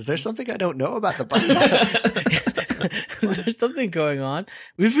 and I was like, is there something I don't know about the Buddy Box? There's something going on.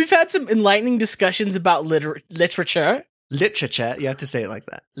 We've had some enlightening discussions about literature. Literature, you have to say it like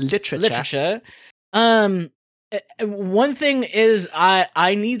that. Literature. One thing is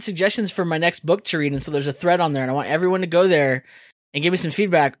I need suggestions for my next book to read, and so there's a thread on there, and I want everyone to go there and give me some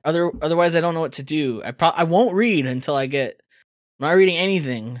feedback. Otherwise, I don't know what to do. I won't read until I'm not reading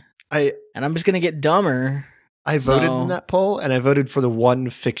anything. And I'm just gonna get dumber. I voted in that poll, and I voted for the one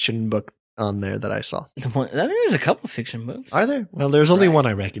fiction book on there that I saw. I think there's a couple fiction books. Are there? Well, there's only one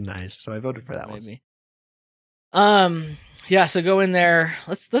I recognize, so I voted for that Maybe. One. Yeah. So go in there.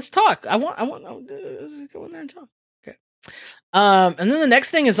 Let's talk. I want. Let's go in there and talk. Okay. And then the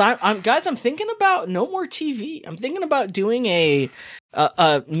next thing is I'm thinking about no more TV. I'm thinking about doing a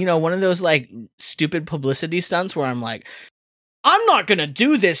one of those like stupid publicity stunts where I'm like, I'm not gonna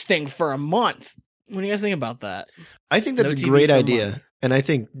do this thing for a month. What do you guys think about that? I think that's a great idea. And I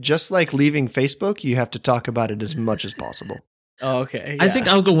think just like leaving Facebook, you have to talk about it as much as possible. Oh, okay. Yeah. I think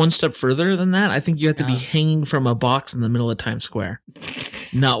I'll go one step further than that. I think you have to be hanging from a box in the middle of Times Square,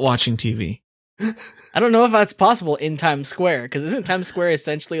 not watching TV. I don't know if that's possible in Times Square, because isn't Times Square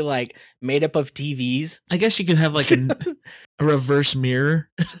essentially like made up of TVs? I guess you could have like a reverse mirror.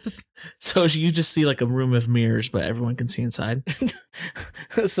 So you just see like a room of mirrors, but everyone can see inside.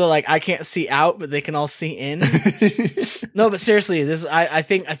 So like I can't see out, but they can all see in. No, but seriously, I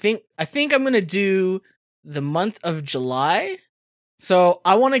think I'm gonna do the month of July. So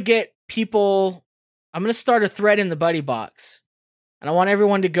I want to get people. I'm gonna start a thread in the Buddy Box. And I want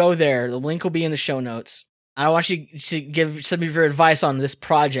everyone to go there. The link will be in the show notes. I want you to give some of your advice on this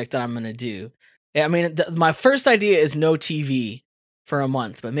project that I'm going to do. I mean, my first idea is no TV for a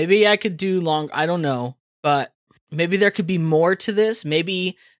month, but maybe I could do long. I don't know, but maybe there could be more to this.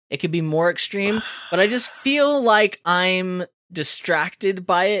 Maybe it could be more extreme, but I just feel like I'm distracted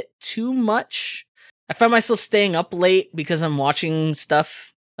by it too much. I find myself staying up late because I'm watching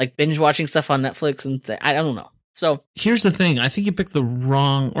stuff, like binge watching stuff on Netflix, and I don't know. So here's the thing. I think you picked the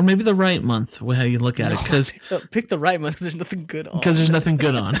wrong or maybe the right month, how you look at it. Because pick the right month. There's nothing good on. Because there's nothing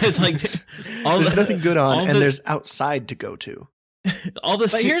good on. It's like there's nothing good on, and there's outside to go to. All the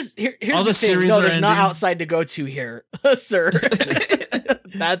here's all the series. No, are there's ending. not outside to go to here, sir.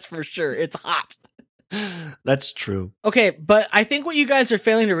 That's for sure. It's hot. That's true. Okay, but I think what you guys are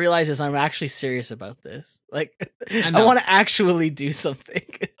failing to realize is I'm actually serious about this. Like, I want to actually do something.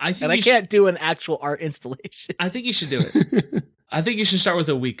 I can't do an actual art installation. I think you should do it. I think you should start with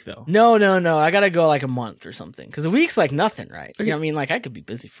a week, though. No. I gotta go like a month or something. Because a week's like nothing, right? Okay. You know what I mean? Like, I could be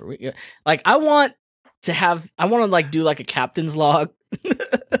busy for a week. Like, I want to like do like a captain's log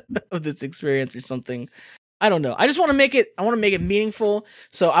of this experience or something. I don't know. I just want to make it meaningful.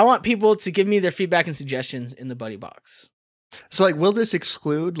 So I want people to give me their feedback and suggestions in the Buddy Box. So like, will this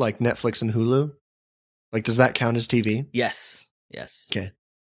exclude like Netflix and Hulu? Like, does that count as TV? Yes. Okay.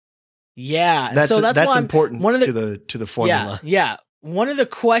 Yeah. That's important to the formula. Yeah. One of the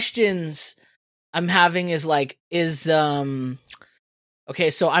questions I'm having is like, okay,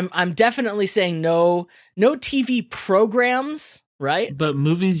 so I'm definitely saying no TV programs, right? But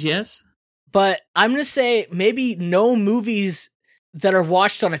movies, yes. But I'm going to say maybe no movies that are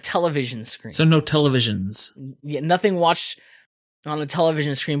watched on a television screen. So no televisions. Yeah, nothing watched on a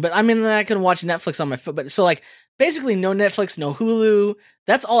television screen. But I mean, I can watch Netflix on my phone. But so like basically no Netflix, no Hulu.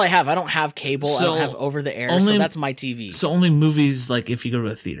 That's all I have. I don't have cable. I don't have over the air. So that's my TV. So only movies like if you go to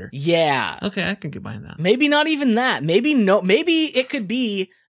a theater. Yeah. Okay, I can get behind that. Maybe not even that. Maybe it could be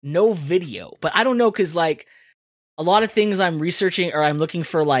no video. But I don't know, because like a lot of things I'm researching or I'm looking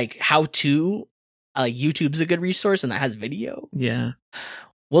for like how to, YouTube's a good resource and that has video. Yeah.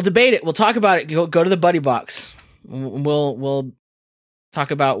 We'll debate it. We'll talk about it. Go to the Buddy Box. We'll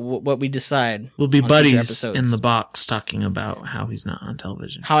talk about what we decide. We'll be buddies in the box talking about how he's not on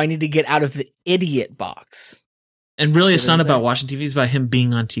television. How I need to get out of the idiot box. And really, it's not about watching TV. It's about him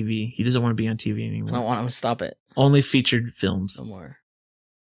being on TV. He doesn't want to be on TV anymore. I don't want him to stop it. Only featured films. No more.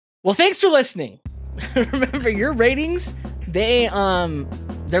 Well, thanks for listening. Remember, your ratings, they're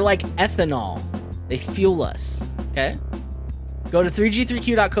like ethanol. They fuel us. Okay? Go to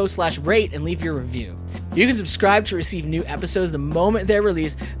 3g3q.co/rate and leave your review. You can subscribe to receive new episodes the moment they're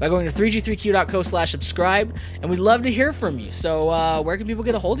released by going to 3g3q.co/subscribe, and we'd love to hear from you. So where can people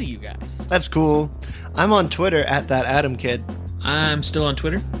get a hold of you guys? That's cool. I'm on Twitter at @thatadamkid. I'm still on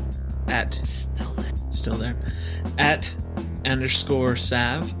Twitter at Still there. at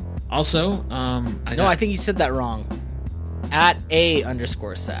 _sav. Also, I think you said that wrong. At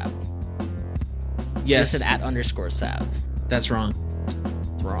 @a_sav. Yes. You said at _sav. That's wrong.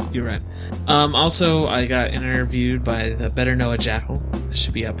 It's wrong. You're right. Also, I got interviewed by the Better Noah Jackal. This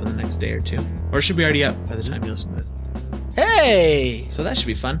should be up in the next day or two. Or it should be already up by the time you listen to this. Hey! So that should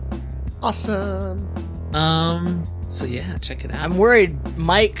be fun. Awesome. So yeah, check it out. I'm worried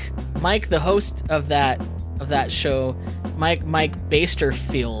Mike, the host of that show, Mike Baster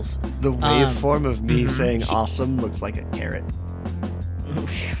feels The waveform of me saying awesome looks like a carrot.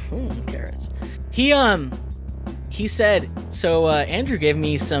 Carrots. He said, so Andrew gave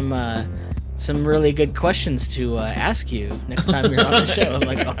me some really good questions to ask you next time you're on the show. I'm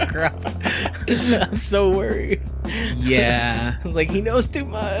like, oh crap. I'm so worried. Yeah. I was like, he knows too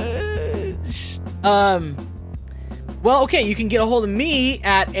much. Well, okay, you can get a hold of me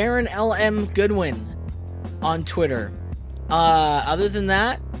at Aaron LM Goodwin on Twitter. Other than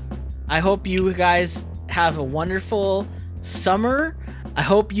that, I hope you guys have a wonderful summer. I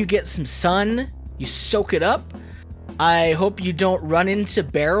hope you get some sun. You soak it up. I hope you don't run into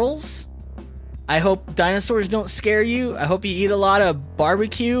barrels. I hope dinosaurs don't scare you. I hope you eat a lot of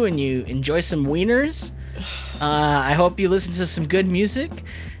barbecue and you enjoy some wieners. I hope you listen to some good music.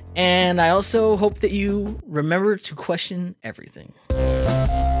 And I also hope that you remember to question everything.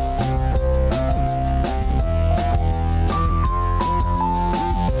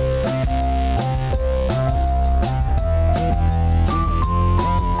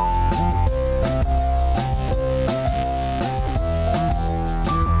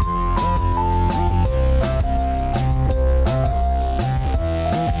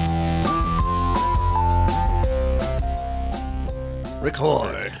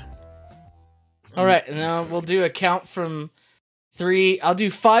 Record. All right, and now we'll do a count from 3. I'll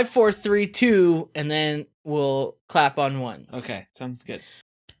do 5, 4, 3, 2, and then we'll clap on 1. Okay, sounds good.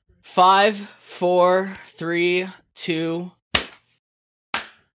 5, 4, 3, 2.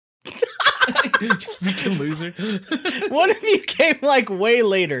 Freaking loser. One of you came like way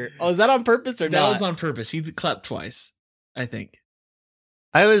later. Oh, is that on purpose or That not? was on purpose. He clapped twice, I think.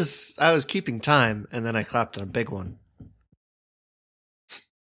 I was keeping time, and then I clapped on a big one.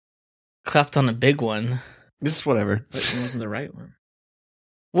 Clapped on a big one. Just whatever. But it wasn't the right one.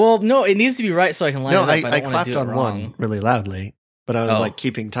 Well, no, it needs to be right so I can line No, it up. I clapped on one really loudly, but I was like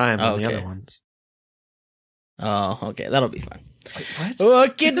keeping time on the other ones. Oh, okay, that'll be fine. Wait,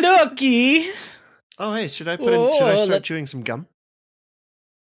 what? Okie dokie. Oh, hey, should I start chewing some gum?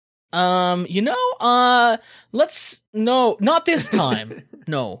 Let's no, not this time.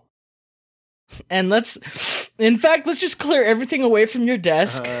 No. And let's just clear everything away from your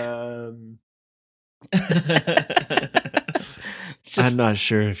desk. I'm not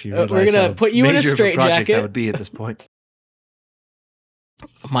sure if you realize we're gonna put you in a straitjacket. That would be at this point.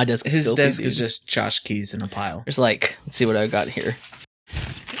 My desk is His filthy, desk dude. is just Josh keys in a pile. There's let's see what I got here.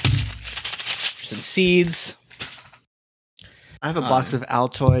 Some seeds. I have a box of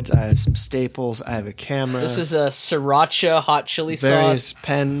Altoids. I have some staples. I have a camera. This is a sriracha hot chili various sauce.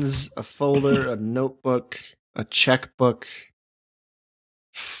 pens, a folder, a notebook, a checkbook,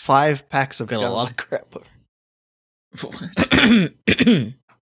 5 packs of Got gum. a lot of crap. What?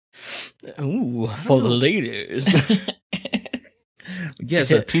 Ooh, for the ladies.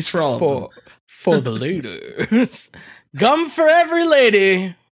 Yes, a piece for all of them. For the ladies. Gum for every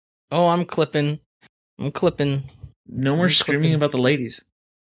lady. Oh, I'm clipping. No more screaming about the ladies.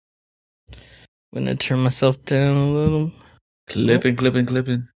 I'm gonna turn myself down a little.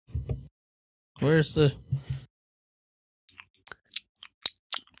 Clipping. Where's the...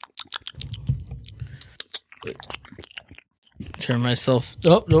 Turn myself...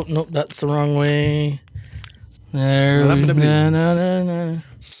 Oh, nope, that's the wrong way. There we go. No.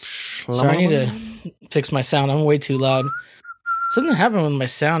 Sorry, I need to fix my sound. I'm way too loud. Something happened with my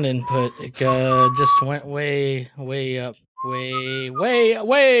sound input. It just went way up. Way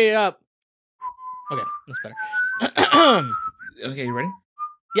up. Okay, that's better. Okay, you ready?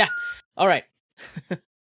 Yeah. All right.